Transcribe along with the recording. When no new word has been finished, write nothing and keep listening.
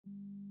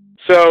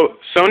So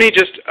Sony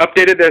just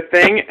updated their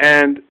thing,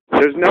 and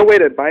there's no way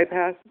to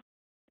bypass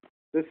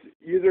this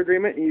user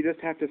agreement, and you just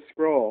have to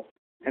scroll.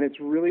 And it's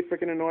really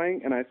freaking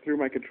annoying, and I threw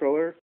my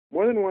controller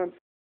more than once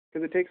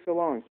because it takes so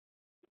long.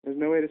 There's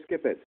no way to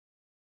skip it.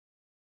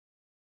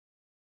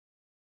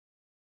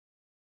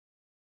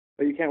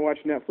 But you can't watch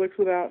Netflix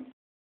without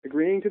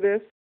agreeing to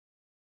this.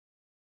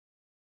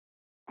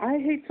 I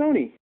hate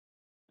Sony.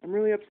 I'm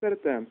really upset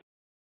at them.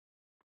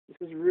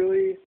 This is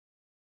really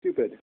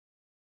stupid.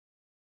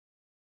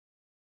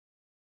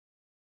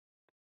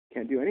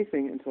 Can't do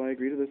anything until I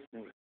agree to this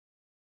note.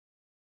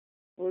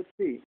 Well, let's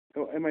see.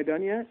 Oh, am I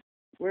done yet?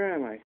 Where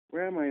am I?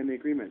 Where am I in the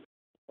agreement?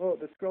 Oh,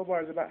 the scroll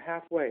bar is about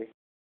halfway.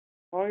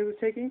 How long is it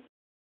taking?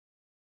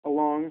 A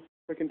long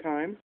freaking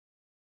time.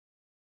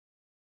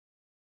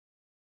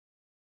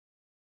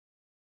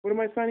 What am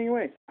I signing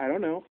away? I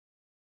don't know.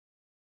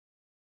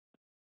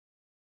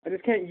 I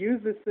just can't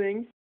use this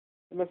thing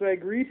unless I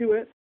agree to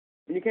it.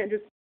 And you can't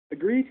just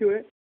agree to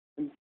it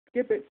and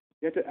skip it.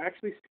 You have to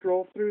actually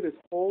scroll through this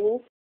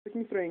whole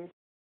freaking thing.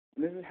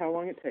 And this is how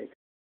long it takes.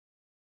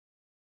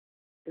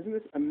 Isn't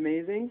this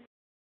amazing?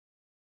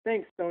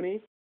 Thanks,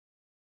 Sony.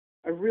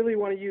 I really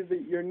want to use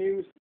your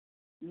new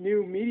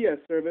media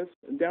service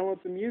and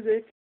download some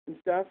music and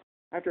stuff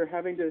after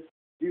having to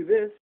do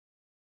this.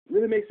 It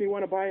really makes me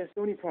want to buy a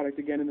Sony product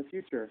again in the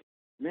future.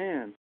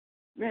 Man,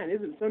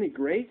 isn't Sony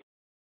great?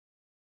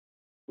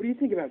 What do you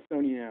think about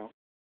Sony now?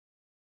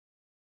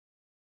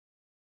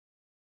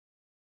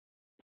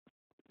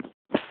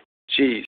 Jeez.